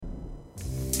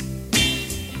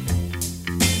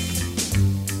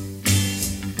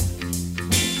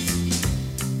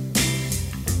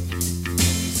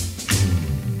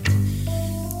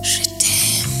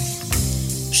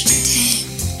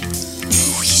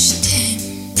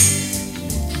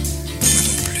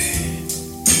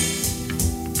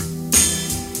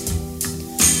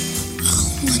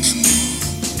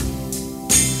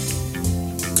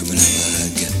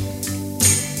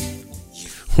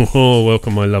Oh,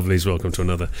 welcome, my lovelies. Welcome to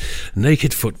another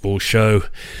Naked Football show.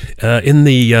 In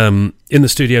the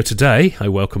studio today, I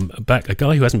welcome back a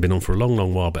guy who hasn't been on for a long,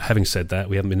 long while. But having said that,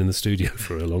 we haven't been in the studio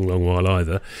for a long, long while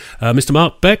either. Mr.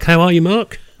 Mark Beck, how are you,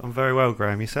 Mark? I'm very well,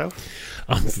 Graham. Yourself?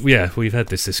 Yeah, we've had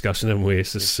this discussion, haven't we?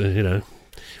 It's just,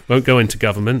 won't go into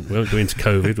government, won't go into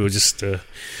COVID. We'll just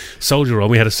soldier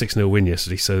on. We had a 6-0 win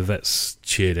yesterday, so that's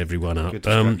cheered everyone up.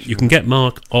 You can get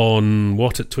Mark on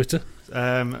what at Twitter?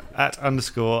 At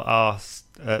underscore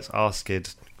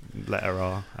rskid,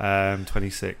 letter R,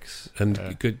 26.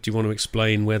 And do you want to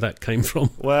explain where that came from?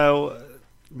 Well,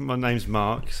 my name's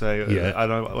Mark, so yeah.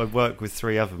 I work with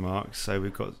 3 other Marks. So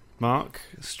we've got Mark,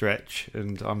 Stretch,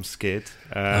 and I'm Skid.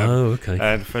 Okay.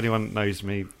 And for anyone that knows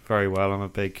me very well, I'm a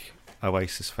big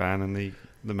Oasis fan, and the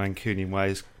Mancunian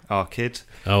way is our kid.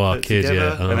 Oh, our kid,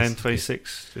 together, yeah. And then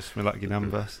 26, just my lucky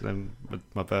number. So then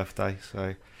my birthday.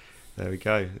 So there we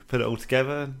go. Put it all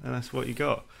together, and that's what you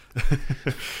got.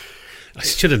 I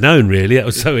should have known, really. That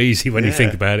was so easy when you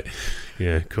think about it.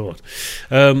 Yeah, God.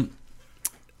 Well,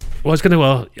 I was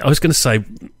going to say,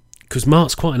 because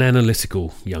Mark's quite an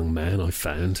analytical young man, I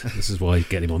found. This is why I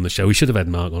get him on the show. We should have had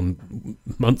Mark on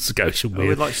months ago, shouldn't we?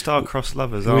 We're like star-crossed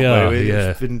lovers, aren't we? Yeah.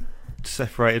 We've been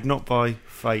separated not by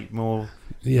fate, more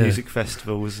music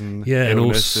festivals and and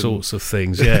all sorts of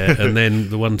things. Yeah, and then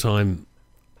the one time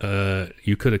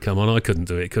you could have come on, I couldn't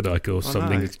do it, could I? Or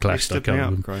something clashed. I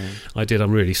did.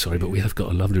 I'm really sorry, but we have got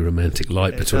a lovely romantic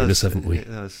light between us, haven't we? It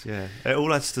does. Yeah, it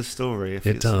all adds to the story. If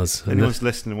it does. If anyone's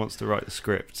listening and wants to write the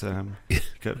script, go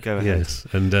ahead. Yes,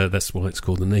 and that's why it's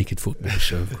called the Naked Football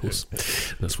Show, of course.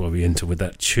 That's why we enter with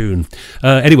that tune.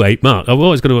 Anyway, Mark, what I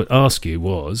was going to ask you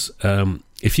was,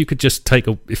 if you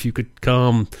could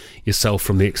calm yourself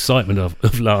from the excitement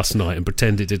of last night and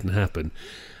pretend it didn't happen.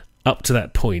 Up to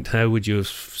that point, how would you have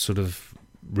sort of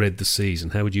read the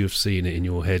season? How would you have seen it in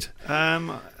your head?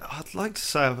 I'd like to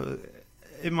say,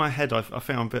 in my head, I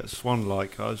think I'm a bit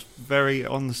swan-like. I was very,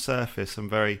 on the surface, I'm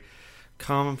very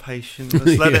calm and patient.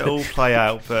 Let's let it all play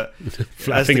out. But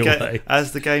as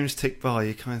the games tick by,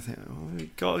 you kind of think,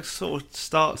 we've got to sort of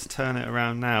start to turn it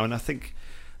around now. And I think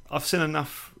I've seen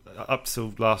enough up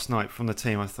till last night from the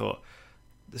team. I thought,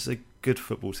 this is a good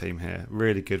football team here,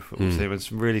 really good football team, and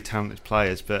some really talented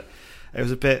players. But it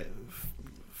was a bit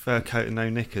fur coat and no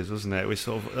knickers, wasn't it? There's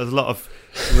a lot of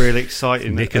really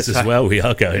exciting knickers as well. We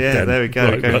are going. Yeah, there we go.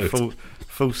 We're going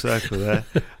full circle there.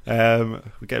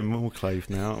 We're getting more clothed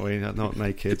now, aren't we? Not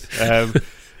naked.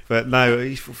 But no,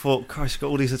 you thought, Christ, got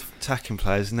all these attacking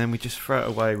players, and then we just throw it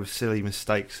away with silly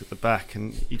mistakes at the back,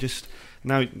 and you just.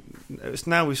 Now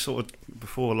we sort of,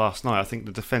 before last night, I think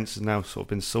the defence has now sort of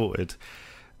been sorted.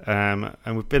 And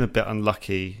we've been a bit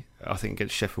unlucky, I think,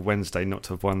 against Sheffield Wednesday not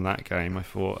to have won that game. I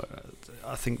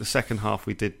think the second half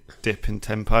we did dip in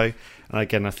tempo, and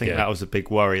again I think that was a big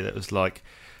worry. That was like,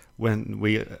 when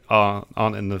we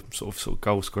aren't in the sort of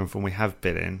goal scoring form we have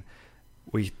been in,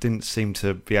 we didn't seem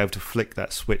to be able to flick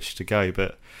that switch to go.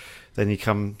 But then you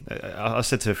come, I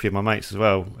said to a few of my mates as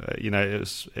well,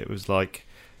 it was like,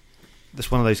 it's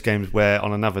one of those games where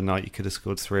on another night you could have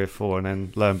scored 3 or 4, and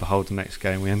then lo and behold, the next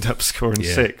game we end up scoring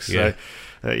 6. So,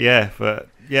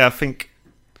 I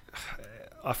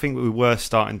think we were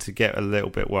starting to get a little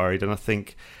bit worried, and I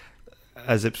think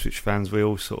as Ipswich fans, we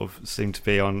all sort of seem to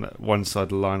be on one side of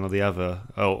the line or the other.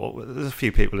 Or there's a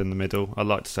few people in the middle. I'd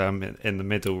like to say I'm in the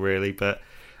middle, really, but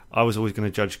I was always going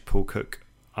to judge Paul Cook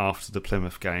after the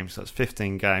Plymouth game. So that's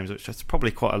 15 games, which is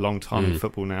probably quite a long time in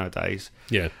football nowadays.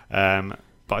 Yeah.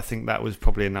 But I think that was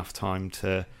probably enough time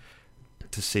to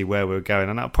see where we were going,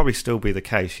 and that'll probably still be the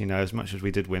case. As much as we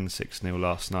did win 6-0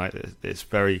 last night, it's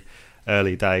very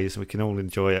early days. We can all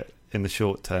enjoy it in the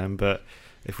short term, but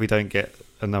if we don't get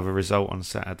another result on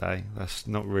Saturday, that's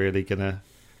not really going to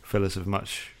fill us with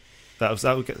much.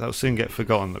 That'll soon get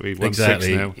forgotten that we won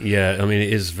 6-0. Yeah, I mean,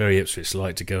 it is very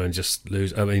Ipswich-like to go and just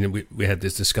lose. I mean, we had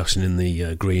this discussion in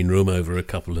the green room over a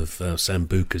couple of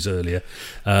sambucas earlier.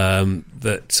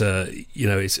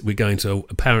 We're going to.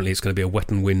 Apparently, it's going to be a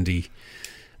wet and windy.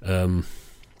 Where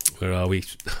are we?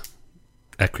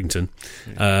 Accrington.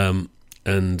 Yeah.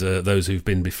 And those who've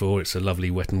been before, it's a lovely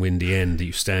wet and windy end.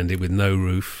 You stand here with no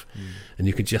roof, and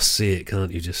you can just see it,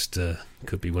 can't you? Just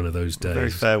could be one of those days. Very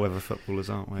fair weather footballers,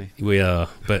 aren't we? We are,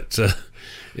 but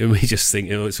we just think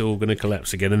it's all going to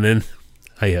collapse again, and then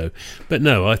hey ho. But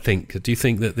no, do you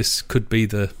think that this could be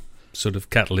the sort of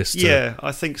catalyst? Yeah,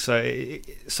 I think so.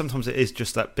 Sometimes it is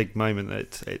just that big moment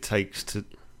that it takes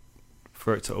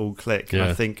for it to all click. And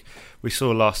I think we saw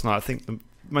last night. I think the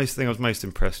thing I was most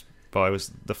impressed by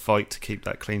was the fight to keep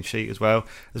that clean sheet as well.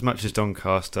 As much as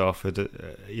Doncaster offered,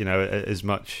 as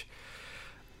much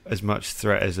as much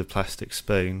threat as a plastic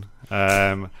spoon.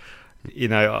 I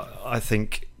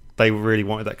think they really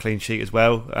wanted that clean sheet as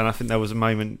well, and I think there was a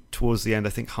moment towards the end. I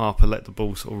think Harper let the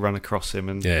ball sort of run across him,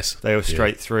 and they were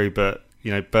straight through. But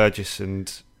Burgess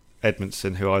and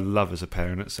Edmondson, who I love as a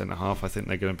pairing at centre half, I think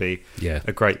they're going to be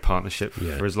a great partnership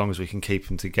for as long as we can keep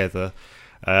them together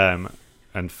and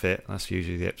fit. That's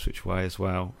usually the Ipswich way as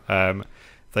well.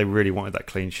 They really wanted that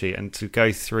clean sheet, and to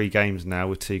go 3 games now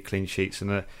with 2 clean sheets,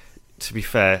 and to be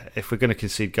fair, if we're going to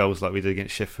concede goals like we did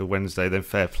against Sheffield Wednesday, then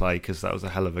fair play, because that was a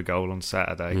hell of a goal on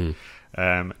Saturday.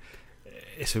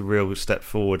 It's a real step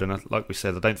forward, and like we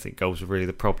said, I don't think goals are really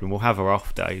the problem. We'll have our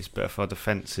off days, but if our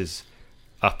defence is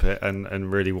up it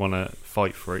and really want to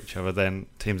fight for each other, then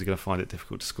teams are going to find it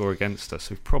difficult to score against us.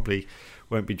 We probably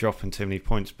won't be dropping too many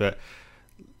points, but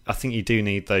I think you do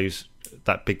need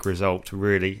that big result to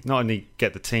really not only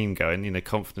get the team going,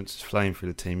 confidence is flowing through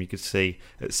the team. You could see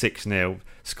at 6-0,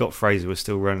 Scott Fraser was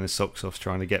still running his socks off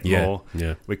trying to get more.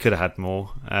 Yeah. We could have had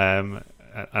more. And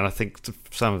I think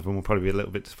some of them will probably be a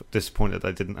little bit disappointed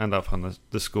they didn't end up on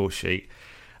the score sheet.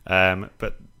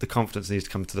 But the confidence needs to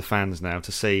come to the fans now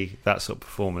to see that sort of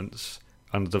performance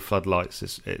under the floodlights.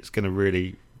 It's going to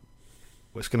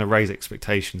raise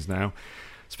expectations now.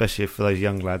 Especially for those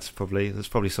young lads, there's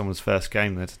probably someone's first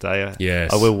game there today.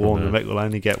 Yes, I will warn them; it will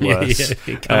only get worse.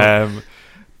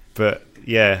 But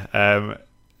I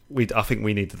think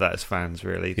we needed that as fans,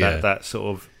 really. That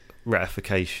sort of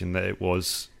ratification that it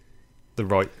was the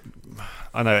right.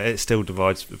 I know it still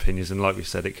divides opinions, and like we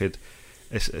said,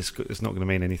 it's not going to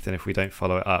mean anything if we don't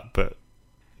follow it up. But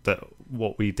that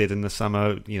what we did in the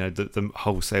summer, the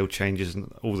wholesale changes and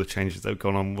all the changes that have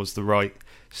gone on was the right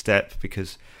step,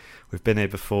 because we've been here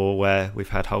before where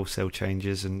we've had wholesale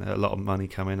changes and a lot of money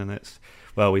come in, and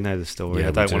we know the story.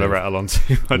 I don't want to rattle on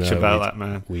too much about that,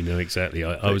 man. We know exactly.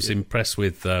 I was impressed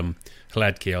with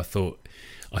Hladky. I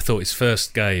thought his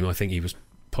first game, I think he was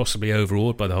possibly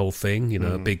overawed by the whole thing.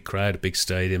 A big crowd, a big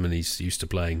stadium, and he's used to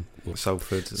playing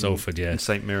Salford, and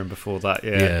St Mirren before that.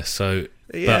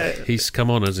 But he's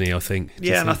come on, hasn't he? I think.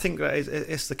 And I think that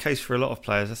it's the case for a lot of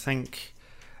players. I think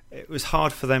it was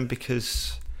hard for them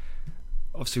because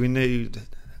obviously we knew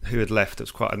who had left. It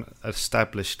was quite an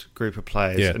established group of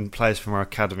players and players from our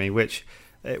academy, which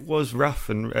it was rough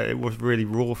and it was really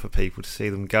raw for people to see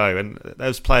them go. And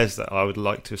those players that I would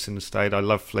like to have seen stayed. I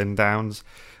love Flynn Downs.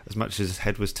 As much as his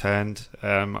head was turned,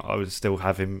 I would still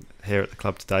have him here at the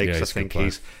club today, because I think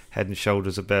he's head and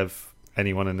shoulders above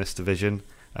anyone in this division.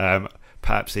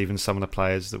 Perhaps even some of the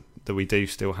players that we do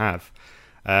still have.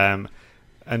 And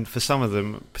for some of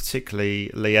them,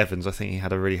 particularly Lee Evans, I think he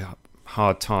had a really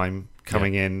hard time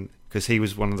coming in, because he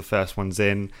was one of the first ones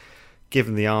in,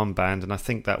 given the armband, and I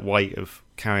think that weight of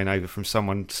carrying over from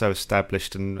someone so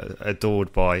established and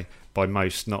adored by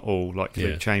most, not all, like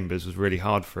Luke Chambers, was really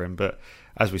hard for him. But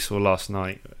as we saw last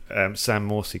night, Sam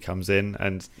Morsey comes in,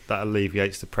 and that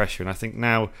alleviates the pressure. And I think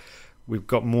now we've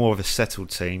got more of a settled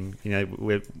team.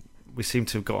 We seem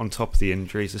to have got on top of the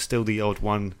injuries. There's still the odd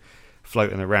one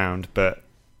floating around, but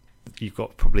you've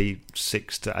got probably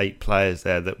 6 to 8 players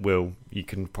there that you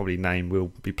can probably name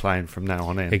will be playing from now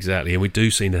on in. Exactly, and we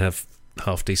do seem to have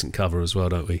half decent cover as well,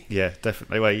 don't we? Yeah,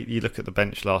 definitely. Well, you look at the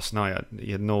bench last night.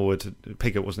 You had Norwood.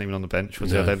 Piggott wasn't even on the bench,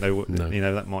 was he? I don't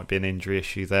know. That might be an injury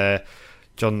issue there.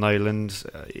 John Noland,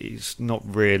 he's not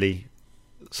really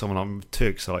someone I'm too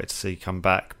excited to see come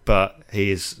back, but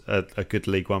he is a good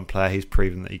League One player. He's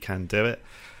proven that he can do it.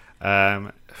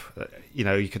 There's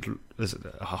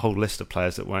a whole list of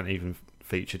players that weren't even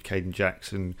featured. Caden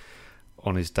Jackson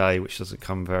on his day, which doesn't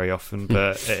come very often,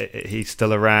 but he's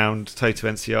still around. Toto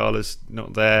Enciala's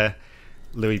not there.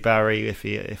 Louis Barry, if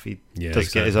he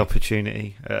does get his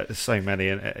opportunity. There's so many,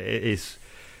 and it is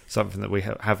something that we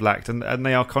have lacked, and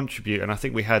they are contributing. I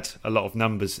think we had a lot of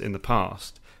numbers in the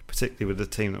past, particularly with the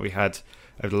team that we had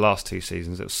over the last 2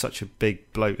 seasons. It was such a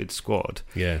big bloated squad.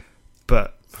 Yeah,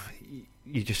 but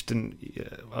you just didn't,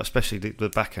 especially the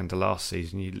back end of last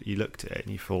season. You looked at it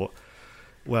and you thought,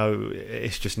 well,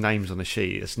 it's just names on the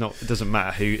sheet. It doesn't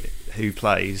matter who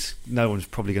plays. No one's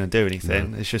probably going to do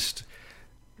anything. No. It's just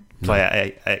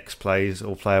player X plays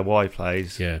or player Y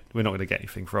plays. Yeah. We're not going to get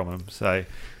anything from them. So,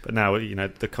 but now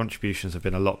the contributions have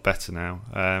been a lot better now,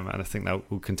 and I think that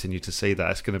we'll continue to see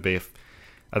that. It's going to be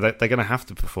they're going to have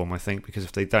to perform, I think, because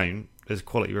if they don't, there's a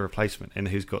quality replacement in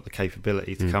who's got the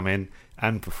capability to come in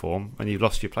and perform, and you've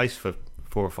lost your place for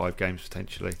 4 or 5 games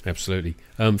potentially. Absolutely.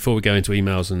 Before we go into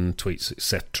emails and tweets,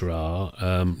 etc.,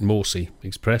 Morsey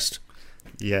expressed.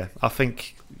 Yeah, I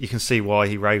think you can see why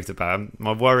he raved about him.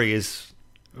 My worry is,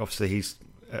 obviously, he's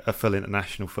a full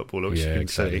international footballer, which you can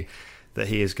see, that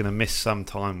he is going to miss some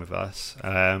time with us,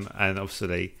 and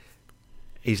obviously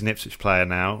he's an Ipswich player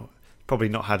now. Probably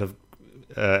not had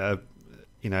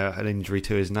an injury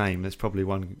to his name. There's probably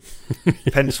one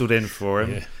penciled in for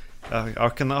him. Yeah. I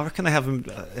reckon they have him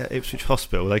at Ipswich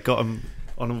Hospital. They got him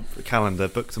on a calendar,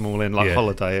 booked them all in like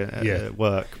holiday at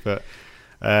work. But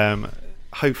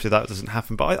hopefully that doesn't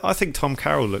happen. But I think Tom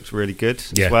Carroll looks really good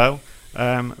as well.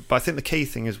 But I think the key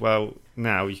thing as well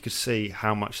now, you could see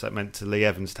how much that meant to Lee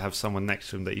Evans to have someone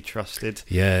next to him that he trusted.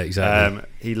 Yeah, exactly.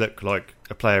 He looked like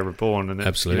a player reborn, and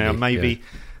absolutely, maybe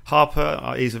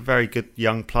Harper. He's a very good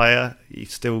young player.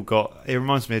 He's still got. It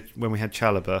reminds me of when we had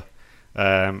Chalobah.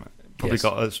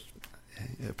 Got us.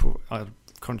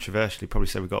 Controversially, probably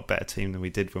said we got a better team than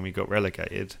we did when we got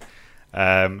relegated.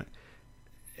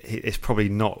 It's probably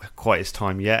not quite his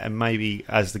time yet, and maybe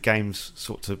as the games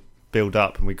sort of build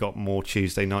up and we got more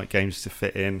Tuesday night games to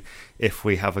fit in, if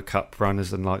we have a cup run,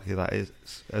 as unlikely that is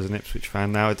as an Ipswich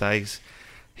fan nowadays,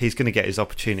 he's going to get his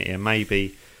opportunity, and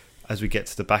maybe as we get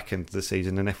to the back end of the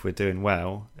season, and if we're doing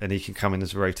well and he can come in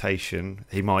as a rotation,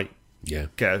 he might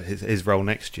get his role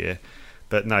next year.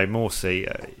 But no, Morsey,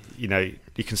 you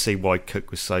can see why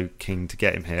Cook was so keen to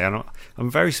get him here, and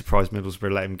I'm very surprised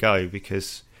Middlesbrough let him go,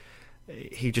 because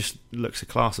he just looks a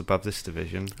class above this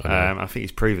division. I think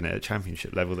he's proven it at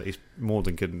Championship level that he's more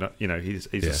than good enough. He's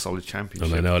a solid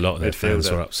Championship. And I know a lot of their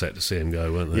fans were upset to see him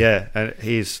go, weren't they? Yeah, and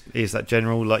he's that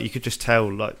general. Like, you could just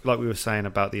tell, like we were saying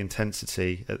about the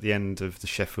intensity at the end of the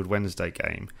Sheffield Wednesday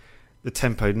game. The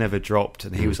tempo never dropped,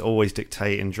 and he was always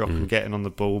dictating, dropping, getting on the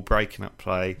ball, breaking up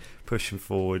play, pushing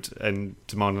forward, and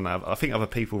demanding that. I think other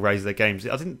people raised their games.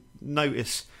 I didn't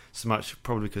notice so much,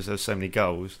 probably because there were so many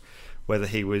goals, whether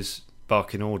he was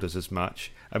barking orders as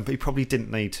much, and he probably didn't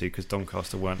need to, because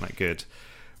Doncaster weren't that good.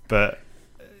 But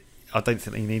I don't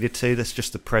think he needed to. There's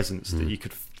just the presence that you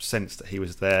could sense that he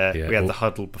was there. We had the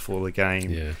huddle before the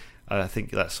game. I think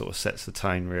that sort of sets the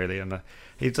tone, really, and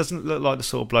he doesn't look like the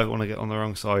sort of bloke I want to get on the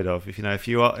wrong side of. If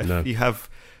you have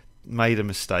made a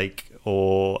mistake,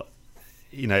 or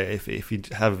if you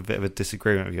have a bit of a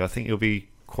disagreement with you, I think he'll be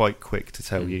quite quick to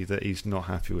tell you that he's not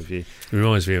happy with you. It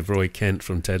reminds me of Roy Kent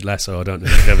from Ted Lasso. I don't know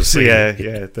if you've ever seen it.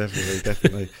 Yeah,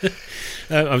 definitely.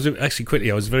 I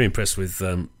was very impressed with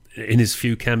in his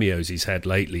few cameos he's had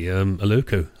lately.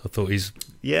 Aluko, I thought he's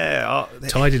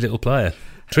tidy little player,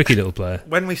 tricky little player.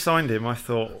 When we signed him, I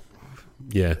thought,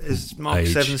 is Mark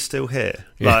Sevens still here?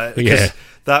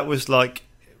 That was like,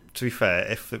 to be fair,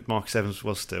 if Mark Sevens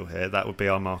was still here, that would be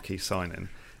our marquee signing.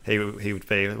 He would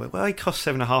be, well, he cost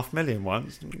 $7.5 million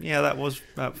once. Yeah, that was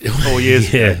about 4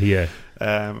 years ago.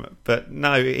 But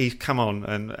no, he's come on,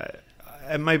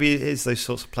 and maybe it is those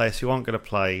sorts of players who aren't going to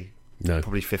play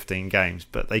probably 15 games,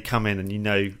 but they come in and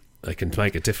they can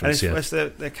make a difference. And it's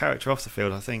their character off the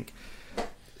field. I think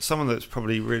someone that's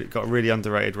probably really got a really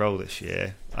underrated role this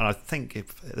year, and I think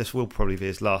this will probably be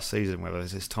his last season, whether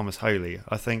it's Thomas Holy.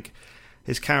 I think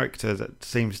his character,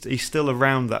 he's still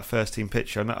around that first team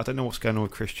picture. I don't know what's going on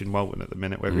with Christian Walton at the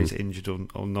minute, whether he's injured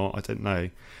or not, I don't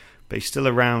know, but he's still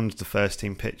around the first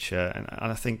team picture, and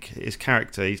I think his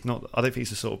character, I don't think he's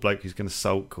the sort of bloke who's going to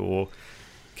sulk or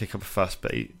kick up a fuss,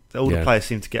 but all the players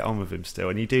seem to get on with him still,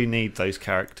 and you do need those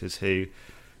characters who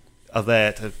are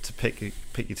there to pick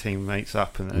your teammates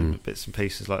up and bits and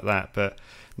pieces like that. But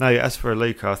no, as for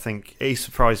Aluko, I think he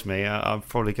surprised me. I'm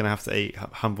probably going to have to eat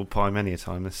humble pie many a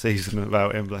time this season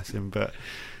about him, bless him. But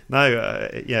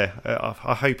no,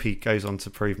 I hope he goes on to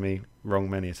prove me wrong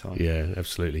many a time. Yeah,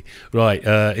 absolutely. Right,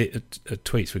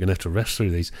 tweets, we're going to have to rest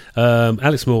through these.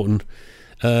 Alex Morton,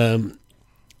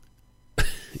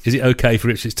 is it okay for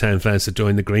Ipswich Town fans to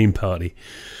join the Green Party?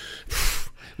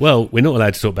 Well, we're not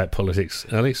allowed to talk about politics,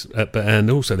 Alex,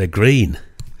 and also they're green.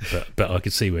 But I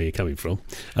could see where you're coming from.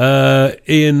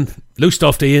 Ian,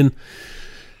 Lowestoft Ian,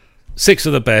 6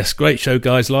 of the best. Great show,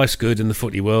 guys. Life's good in the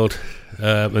footy world.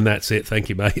 And that's it. Thank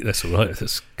you, mate. That's all right.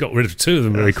 That's got rid of 2 of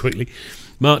them very quickly.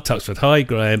 Mark Tuxford. Hi,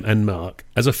 Graham and Mark.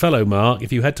 As a fellow Mark,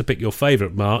 if you had to pick your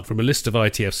favourite Mark from a list of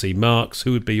ITFC Marks,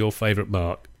 who would be your favourite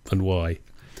Mark and why?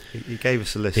 He gave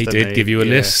us a list. He did give you a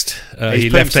list. He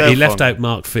left out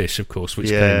Mark Fish, of course, which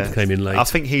came in late. I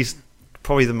think he's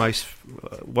probably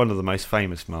one of the most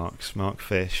famous Marks, Mark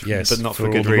Fish. Yes, but not for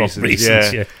good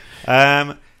reasons.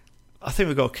 I think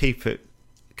we've got to keep it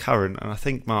current, and I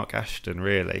think Mark Ashton,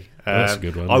 really. That's a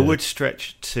good one. I would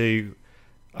stretch to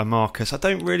a Marcus. I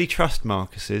don't really trust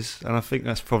Marcus's, and I think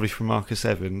that's probably from Marcus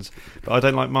Evans, but I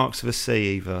don't like Marks of a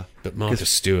C either. But Marcus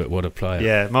Stewart, what a player.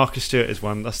 Yeah, Marcus Stewart is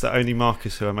one. That's the only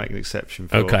Marcus who I make an exception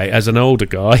for. Okay, as an older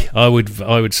guy, I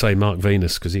would say Mark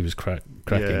Venus, because he was cracking.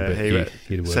 Yeah, but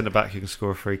he'd centre-back who can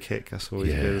score a free kick, that's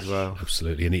always good as well.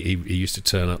 Absolutely, and he used to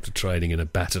turn up to training in a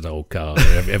battered old car.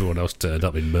 Everyone else turned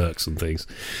up in Mercs and things.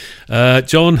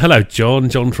 John, hello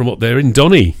John from up there in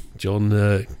Donny.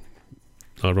 John...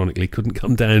 ironically couldn't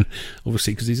come down,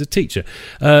 obviously, because he's a teacher.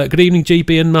 Good evening,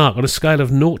 GB and Mark. On a scale of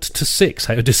 0 to 6,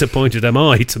 how disappointed am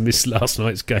I to miss last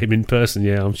night's game in person?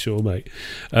 Yeah, I'm sure, mate.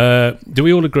 Do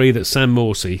we all agree that Sam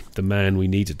Morsey, the man we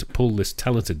needed to pull this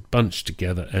talented bunch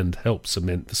together and help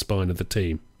cement the spine of the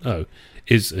team? Oh,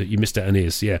 you missed out an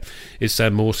is, yeah. Is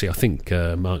Sam Morsey? I think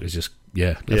Mark is just,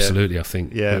 absolutely, I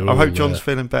think. Yeah, I hope John's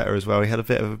feeling better as well. He had a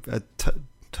bit of a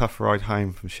tough ride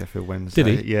home from Sheffield Wednesday.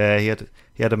 Did he? Yeah,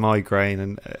 he had a migraine,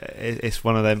 and it's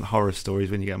one of them horror stories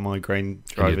when you get a migraine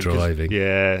driving.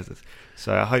 Yeah,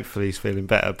 so hopefully he's feeling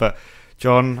better. But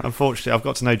John, unfortunately, I've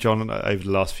got to know John over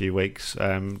the last few weeks,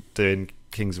 doing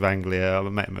Kings of Anglia.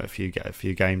 I've met him at a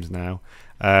few games now.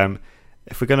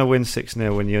 If we're going to win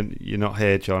 6-0 when you're not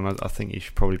here, John, I think you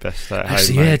should probably best stay at home.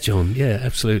 Actually, yeah, John, yeah,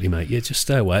 absolutely, mate. Yeah, just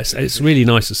stay away. It's really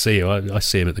nice to see you. I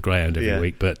see him at the ground every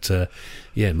week, but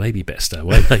maybe better stay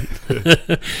away, mate.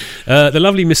 The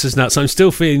lovely Mrs. Nuts. I'm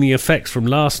still feeling the effects from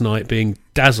last night, being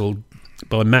dazzled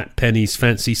by Matt Penny's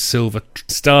fancy silver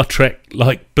Star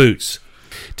Trek-like boots.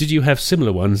 Did you have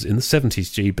similar ones in the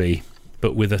 70s, GB?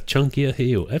 But with a chunkier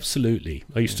heel. Absolutely.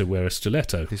 I used to wear a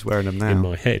stiletto. He's wearing them now. In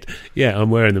my head. Yeah,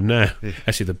 I'm wearing them now. Yeah.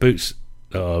 Actually, the boots...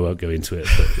 Oh, I won't go into it.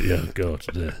 But, yeah, God.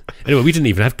 Yeah. Anyway, we didn't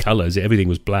even have colours. Everything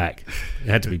was black. It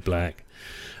had to be black.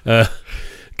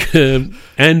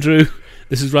 Andrew,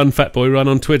 this is Run Fat Boy Run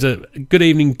on Twitter. Good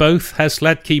evening, both. Has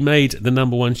Sladkey made the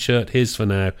number one shirt his for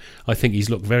now? I think he's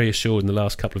looked very assured in the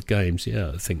last couple of games. Yeah,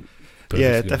 I think...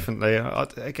 Yeah, definitely. I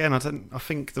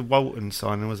think the Walton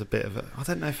signing was a bit of I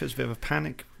don't know if it was a bit of a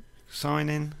panic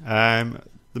signing. The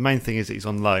main thing is that he's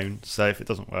on loan, so if it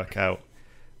doesn't work out,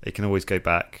 he can always go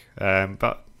back.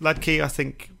 But Ladkey, I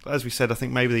think, as we said, I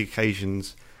think maybe the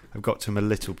occasions have got to him a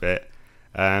little bit.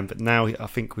 But now I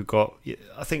think from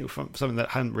something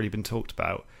that hadn't really been talked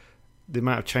about, the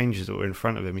amount of changes that were in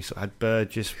front of him. He sort of had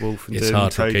Burgess, Wolf, and it's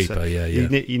hard for a keeper.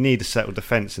 You need a settled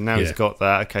defence, and now he's got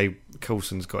that. Okay,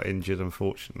 Coulson's got injured,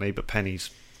 unfortunately, but Penny's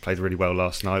played really well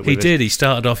last night. He did. He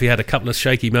started off. He had a couple of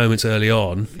shaky moments early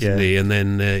on, didn't he? And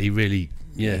then he really,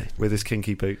 with his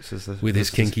kinky boots.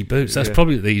 That's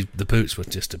probably the boots were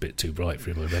just a bit too bright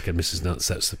for him. I reckon, Mrs. Nuts.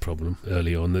 That's the problem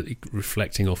early on. That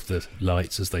reflecting off the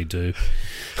lights as they do.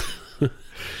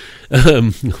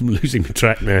 I'm losing the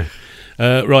track now.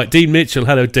 Right, Dean Mitchell.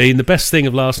 Hello, Dean. The best thing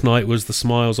of last night was the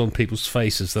smiles on people's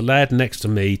faces. The lad next to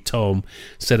me, Tom,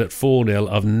 said at 4-0,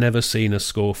 I've never seen us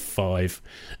score 5,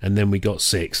 and then we got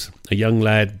 6. A young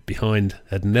lad behind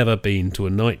had never been to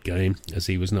a night game as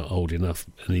he was not old enough,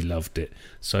 and he loved it.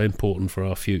 So important for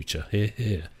our future. Hear,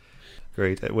 hear.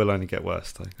 Agreed. It will only get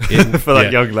worse, though, for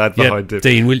that young lad behind him.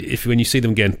 Dean, when you see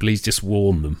them again, please just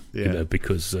warn them,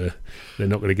 because they're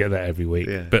not going to get that every week.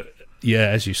 Yeah. But yeah,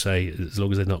 as you say, as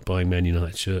long as they're not buying Man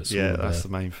United shirts. Yeah, that's the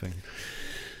main thing.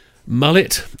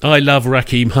 Mullet, I love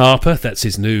Raheem Harper. That's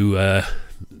his new.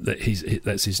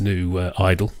 That's his new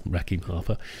idol, Raheem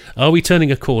Harper. Are we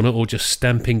turning a corner or just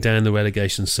stamping down the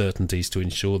relegation certainties to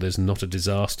ensure there's not a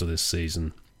disaster this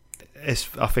season?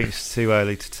 I think it's too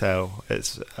early to tell.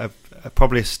 It's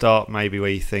probably a start maybe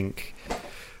where you think.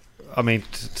 I mean,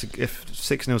 if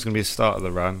 6-0 is going to be the start of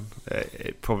the run,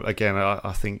 it probably again.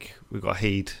 I think we've got to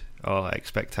heed our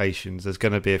expectations. There's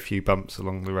going to be a few bumps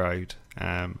along the road.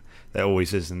 There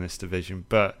always is in this division,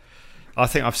 but I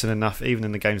think I've seen enough, even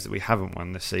in the games that we haven't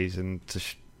won this season, to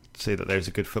see that there's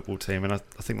a good football team. And I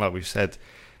think, like we've said,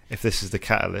 if this is the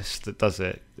catalyst that does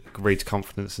it, breeds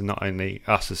confidence in not only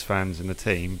us as fans and the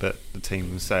team, but the team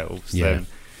themselves, then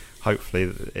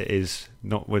hopefully it is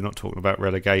not. We're not talking about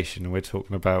relegation, and we're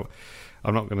talking about.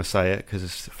 I'm not going to say it because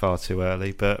it's far too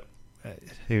early, but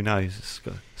who knows? It's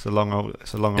a long old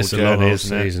journey, isn't it?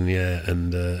 Season, yeah,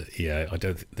 and I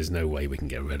don't. There's no way we can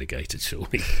get relegated,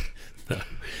 surely. No.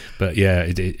 But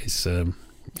it's We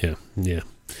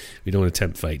don't want to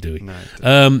tempt fate, do we? No.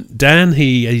 Dan,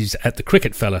 he's at the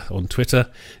Cricket Fella on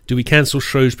Twitter. Do we cancel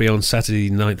Shrewsbury on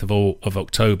Saturday, 9th of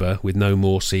October with no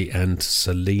Morsey and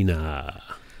Selina?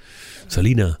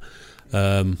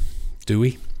 Do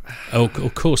we? Oh,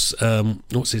 of course.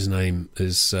 What's his name?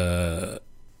 Is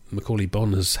Macaulay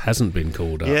Bonne hasn't been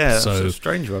called up. Yeah, so that's a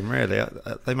strange one, really.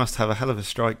 They must have a hell of a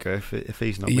striker if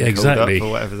he's not been called up for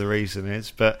whatever the reason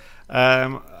is. But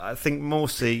I think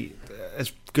Morsey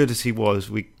has good as he was,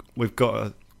 we've got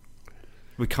to.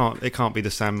 It can't be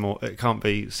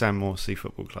Sam Morsey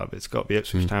Football Club. It's got to be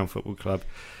Ipswich Town Football Club.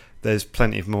 There's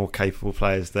plenty of more capable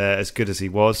players there, as good as he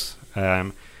was.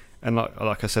 And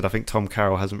like I said, I think Tom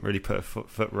Carroll hasn't really put a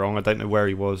foot wrong. I don't know where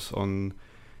he was on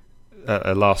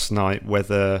last night.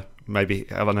 Whether maybe,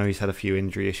 I know he's had a few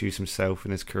injury issues himself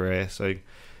in his career. So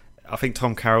I think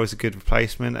Tom Carroll is a good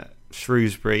replacement.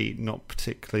 Shrewsbury, not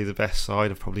particularly the best side.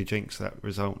 I've probably jinxed that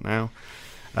result now.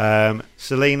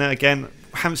 Selena, again,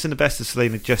 haven't seen the best of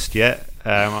Selena just yet.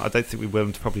 I don't think we will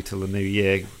until probably till the new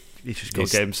year. He's just got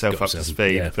to get himself up to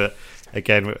speed. Yeah. But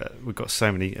again, we've got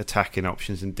so many attacking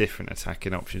options and different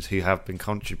attacking options who have been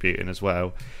contributing as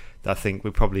well, that I think we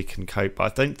probably can cope.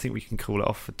 But I don't think we can call it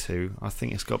off for 2. I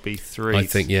think it's got to be 3. I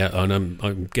think, yeah, and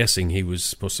I'm guessing he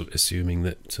was possibly assuming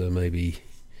that maybe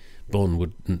Bond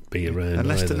wouldn't be around.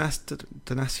 Unless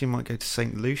Donassi might go to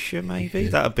St. Lucia, maybe.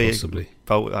 That would be possibly a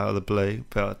bolt out of the blue.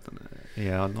 But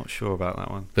yeah, I'm not sure about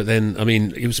that one. But then, I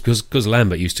mean, it was because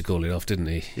Lambert used to call it off, didn't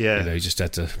he? Yeah. He just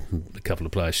had a couple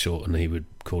of players short and he would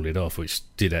call it off, which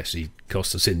did actually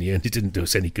cost us in the end. It didn't do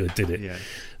us any good, did it? Yeah.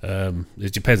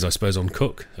 It depends, I suppose, on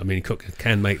Cook. I mean, Cook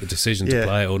can make the decision to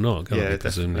play it or not, can't he,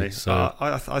 presumably?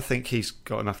 Definitely. So I think he's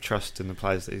got enough trust in the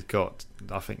players that he's got.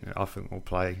 I think we'll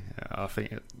play. I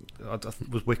think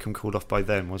was Wickham called off by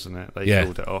them, wasn't it? They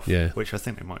called it off, which I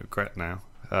think they might regret now.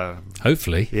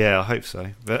 Hopefully. Yeah, I hope so.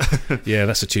 But yeah,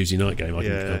 that's a Tuesday night game.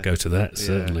 I'll go to that,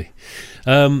 certainly.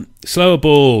 Slower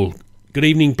ball. Good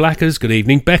evening, Blackers. Good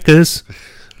evening, Beckers.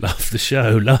 Loved the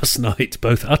show last night.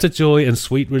 Both utter joy and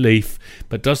sweet relief.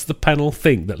 But does the panel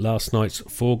think that last night's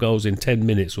 4 goals in 10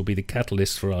 minutes will be the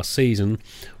catalyst for our season?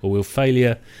 Or will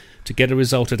failure to get a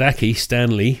result at Aki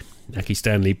Stanley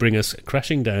bring us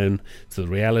crashing down to the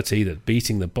reality that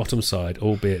beating the bottom side,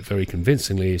 albeit very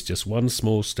convincingly, is just one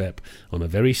small step on a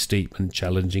very steep and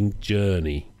challenging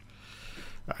journey?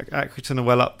 Accrington are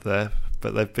well up there,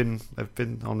 but they've been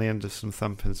on the end of some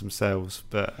thumpings themselves.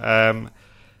 But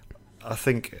I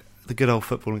think the good old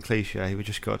footballing cliche, we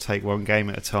just got to take one game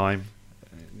at a time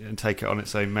and take it on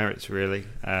its own merits, really.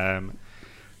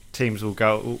 Teams will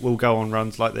go on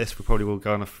runs like this. We probably will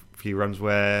go on a few runs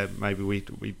where maybe we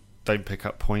don't pick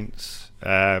up points,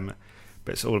 but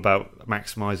it's all about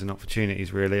maximising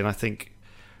opportunities, really. And I think,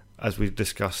 as we've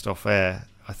discussed off air,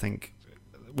 I think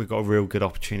we've got a real good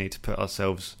opportunity to put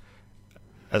ourselves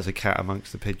as a cat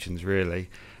amongst the pigeons,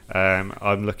 really.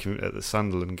 I'm looking at the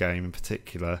Sunderland game in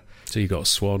particular. So you've got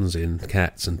swans in,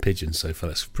 cats and pigeons so far.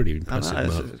 That's pretty impressive,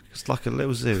 Mark. It's like a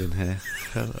little zoo in here.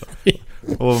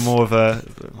 Or more of a,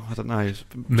 I don't know,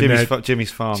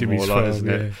 Jimmy's farm, isn't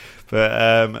it?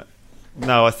 But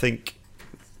no, I think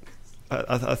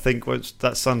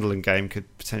that Sunderland game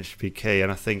could potentially be key,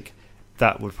 and I think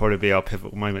that would probably be our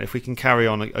pivotal moment. If we can carry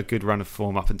on a good run of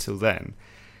form up until then,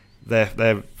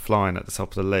 they're flying at the top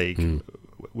of the league.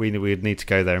 We would need to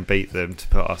go there and beat them to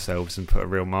put ourselves and put a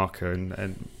real marker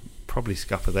and probably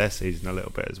scupper their season a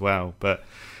little bit as well. But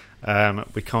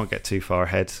we can't get too far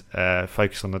ahead.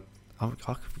 Focus on I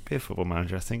could be a football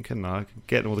manager, I think, couldn't I?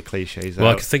 Getting all the cliches out.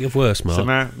 Well, I could think of worse, Mark. So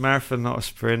marathon, not a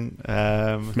sprint.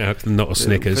 Marathon, not a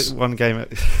Snickers. One game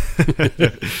at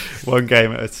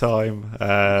a time.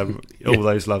 All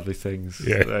those lovely things.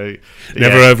 Yeah. So,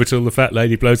 never over till the fat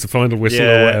lady blows the final whistle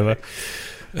or whatever.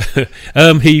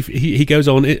 He goes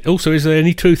on. Also, is there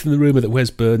any truth in the rumour that Wes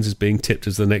Burns is being tipped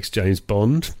as the next James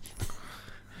Bond?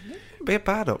 It'd be a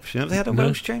bad option. Have they had a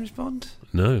Welsh James Bond?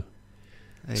 No.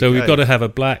 So we've got to have a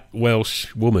black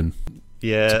Welsh woman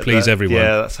to please everyone.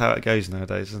 Yeah, that's how it goes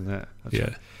nowadays, isn't it?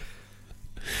 Yeah.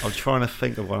 I'm trying to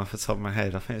think of one off the top of my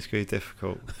head. I think it's really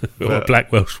difficult. A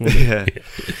black Welsh woman.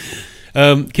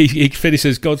 Yeah. He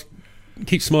finishes,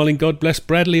 keep smiling, God bless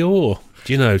Bradley Orr.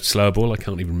 Do you know Slow Ball? I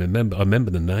can't even remember. I remember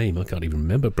the name. I can't even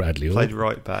remember Bradley Orr. Played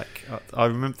right back. I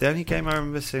remember the only game I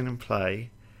remember seeing him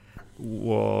play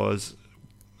was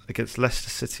against Leicester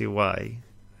City away,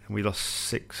 and we lost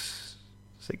 6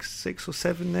 or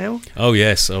 7-0. Oh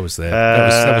yes, I was there.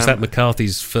 That was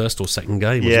McCarthy's first or second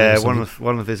game. Wasn't it?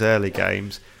 one of his early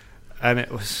games, and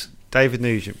it was David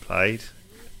Nugent played.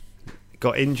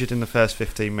 Got injured in the first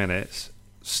 15 minutes,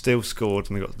 still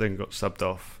scored, and then got subbed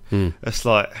off. It's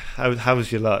like, how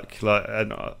was your luck? Like,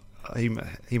 and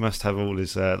he must have all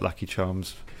his lucky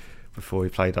charms before he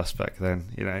played us back then.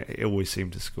 You know, he always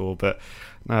seemed to score. But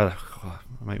no,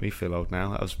 it made me feel old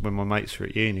now. That was when my mates were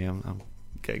at uni. I'm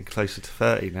getting closer to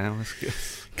 30 now. That's good.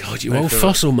 God, you old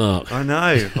fossil, Mark. I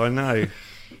know.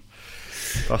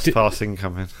 Bus passing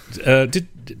coming.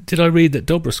 Did I read that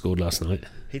Dobra scored last night?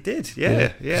 He did,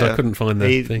 yeah. Because I couldn't find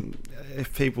the thing.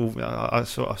 If people, I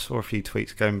saw a few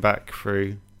tweets going back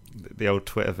through the old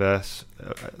Twitterverse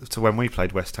to when we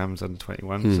played West Ham's under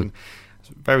 21s, and it's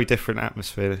a very different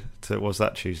atmosphere to it was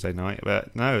that Tuesday night.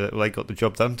 But no, they got the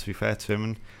job done. To be fair to him,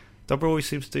 and Dobber always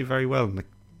seems to do very well in the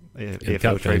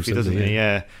EFL Trophy, doesn't he?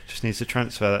 Yeah, just needs to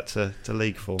transfer that to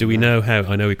league form. Do we know how?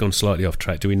 I know we've gone slightly off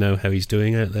track. Do we know how he's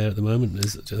doing out there at the moment?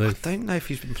 I don't know if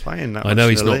he's been playing that. I know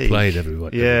he's not league. played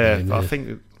everyone. Yeah, but I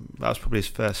think that was probably his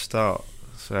first start.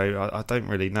 So I don't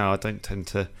really know. I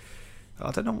don't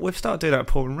know. We've started doing that at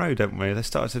Portman Road, haven't we? They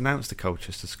started to announce the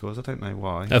Colchester scores. I don't know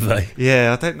why. Have they?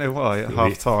 Yeah, I don't know why. At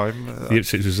half time, the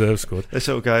Ipswich reserve squad. They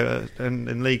sort of go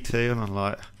in League Two, and I'm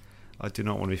like, I do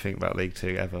not want to be thinking about League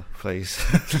Two ever, please.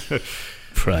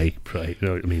 Pray.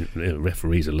 No, I mean,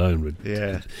 referees alone would.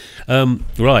 Yeah.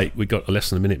 Right, we got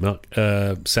less than a minute, Mark.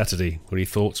 Saturday. What are your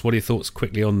thoughts? What are your thoughts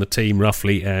quickly on the team,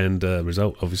 roughly, and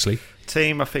result? Obviously.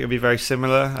 Team, I think it'll be very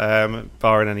similar,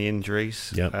 barring any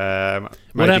injuries. Yeah.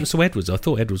 What happens to Edwards? I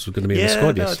thought Edwards was going to be in the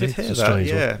squad yesterday. I did hear that.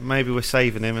 Yeah, maybe we're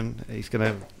saving him, and he's going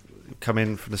to come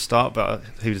in from the start. But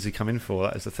who does he come in for?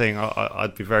 That is the thing.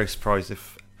 I'd be very surprised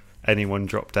if anyone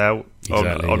dropped out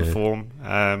on form.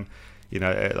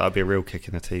 That'd be a real kick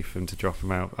in the teeth for him to drop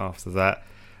him out after that.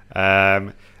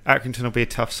 Accrington will be a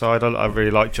tough side. I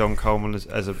really like John Coleman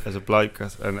as a bloke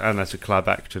and as a club.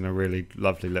 Accrington, a really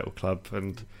lovely little club.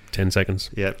 And 10 seconds.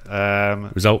 Yep.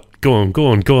 Result. Go on. Go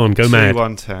mad.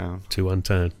 2-1 Town. 2-1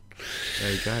 Town.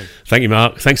 There you go. Thank you,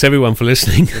 Mark. Thanks everyone for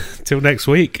listening. Till next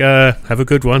week. Have a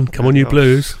good one. Come on, you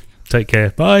Blues. Take care.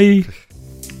 Bye.